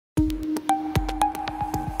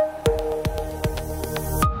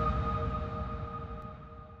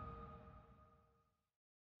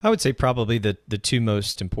I would say probably the two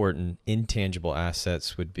most important intangible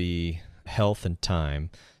assets would be health and time.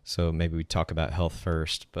 So maybe we talk about health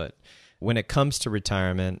first. But when it comes to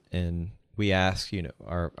retirement, and we ask,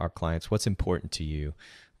 our clients, what's important to you?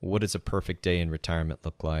 What does a perfect day in retirement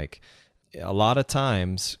look like? A lot of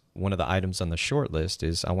times, one of the items on the short list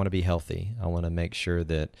is I want to be healthy. I want to make sure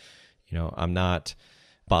that, I'm not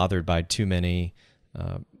bothered by too many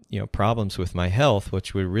problems with my health,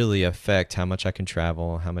 which would really affect how much I can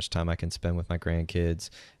travel, how much time I can spend with my grandkids,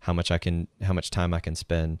 how much time I can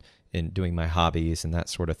spend in doing my hobbies and that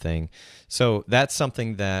sort of thing. So that's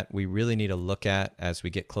something that we really need to look at as we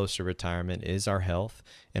get closer to retirement is our health.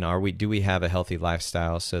 And do we have a healthy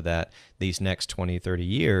lifestyle so that these next 20, 30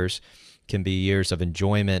 years can be years of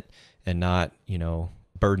enjoyment and not,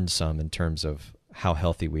 burdensome in terms of how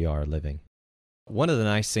healthy we are living. One of the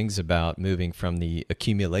nice things about moving from the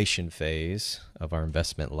accumulation phase of our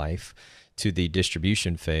investment life to the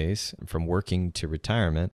distribution phase, from working to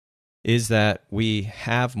retirement, is that we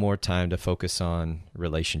have more time to focus on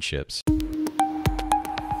relationships.